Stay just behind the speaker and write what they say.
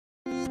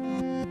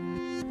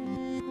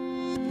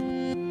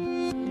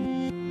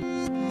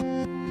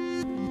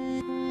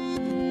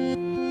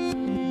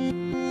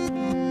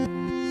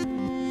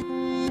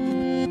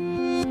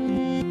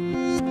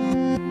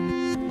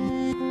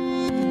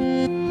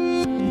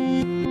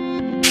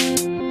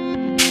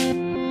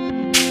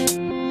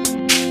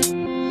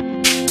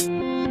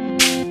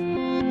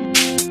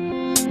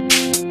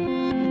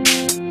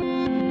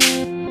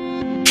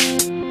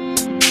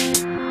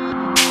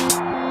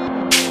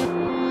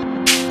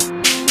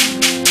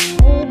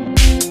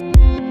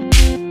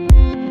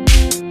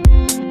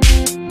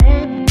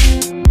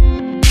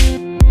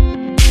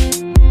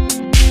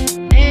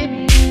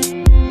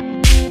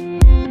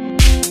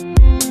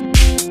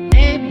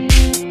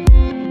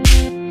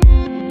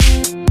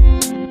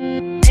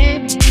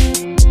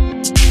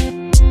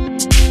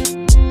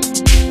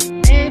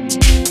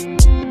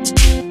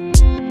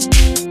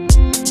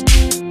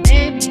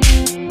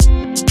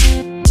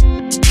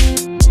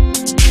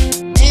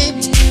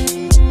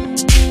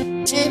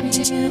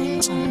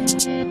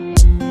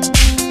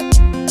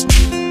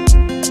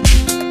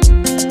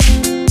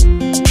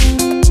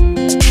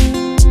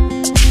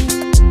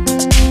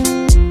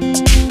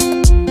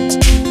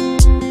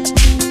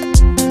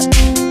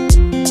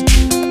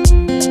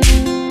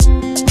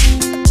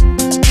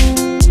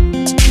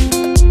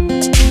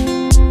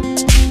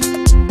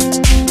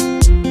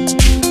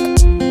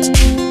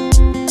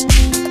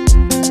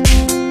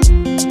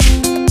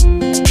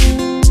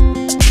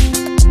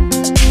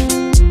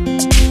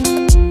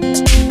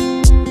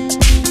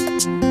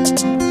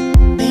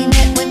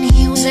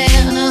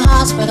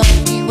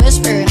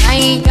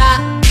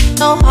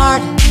so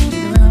hard into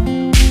the room.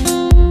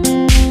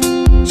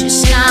 She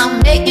said,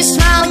 I'll make you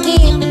smile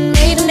again, and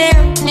made an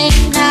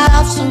airplane out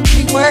of some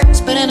Greek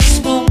words, but in a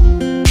spoon.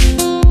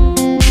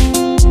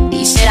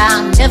 He said,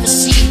 I'll never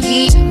see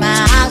deep.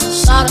 My eyes are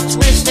sort of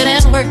twisted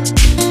and worked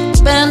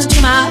bent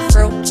to my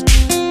throat.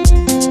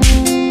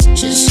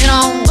 She said,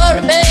 don't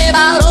worry, babe,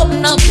 I'll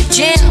open up the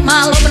gym,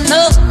 I'll open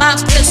up my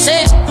place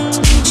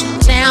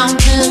down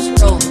this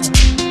road.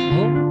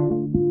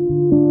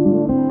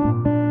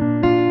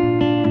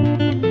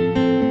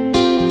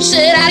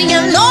 Said, how do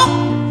you know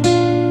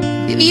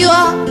if you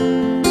are?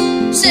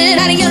 Said,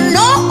 how do you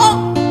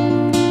know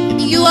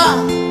if you are?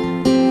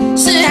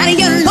 Said, how do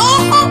you know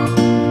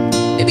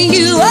if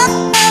you are?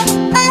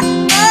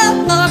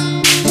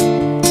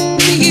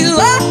 If you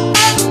are,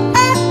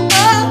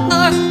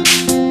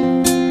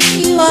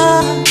 you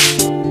are,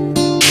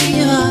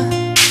 you are.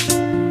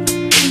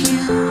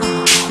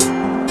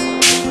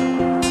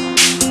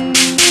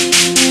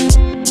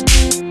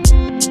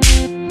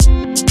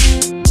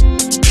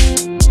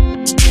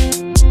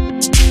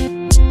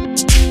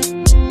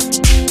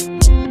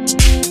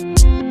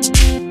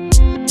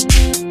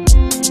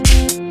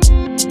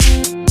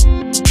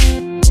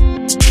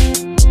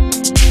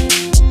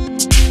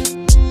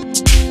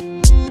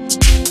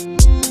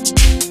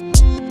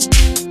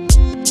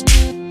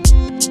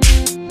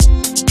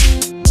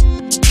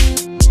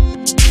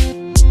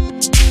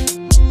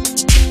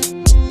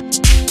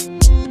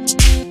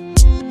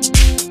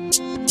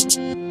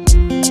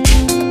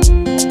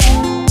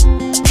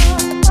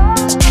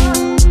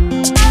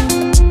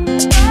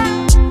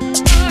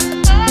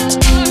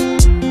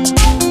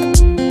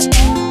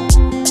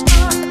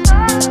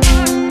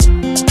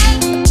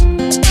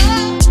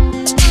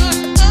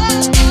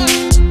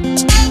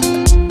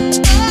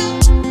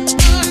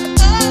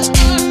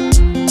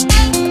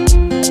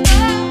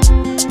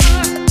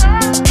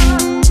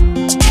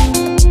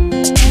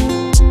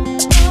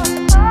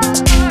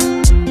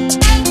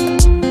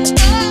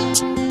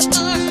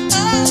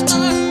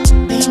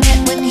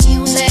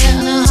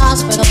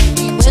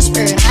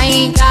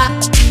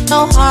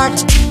 So hard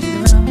in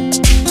the room.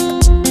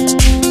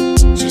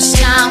 She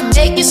said, I'll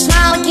make you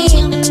smile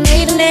again, and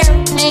made an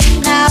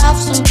airplane out of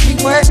some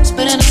Greek words,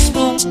 but in a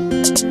spoon.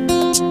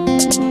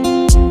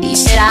 He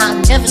said,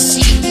 I'll never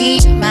see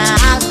deep. My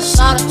eyes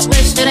are sort of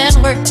twisted and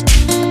worked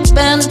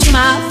bent to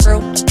my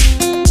throat.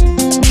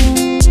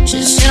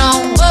 She said,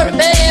 don't worry,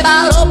 babe,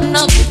 I'll open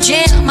up the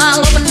gym,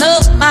 I'll open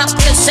up my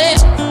place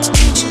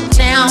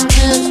down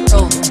this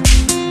road.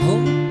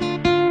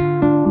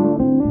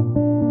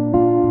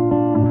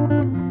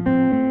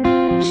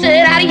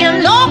 Said, how do you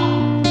know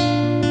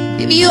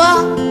if you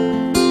are?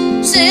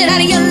 Said, how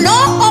do you know?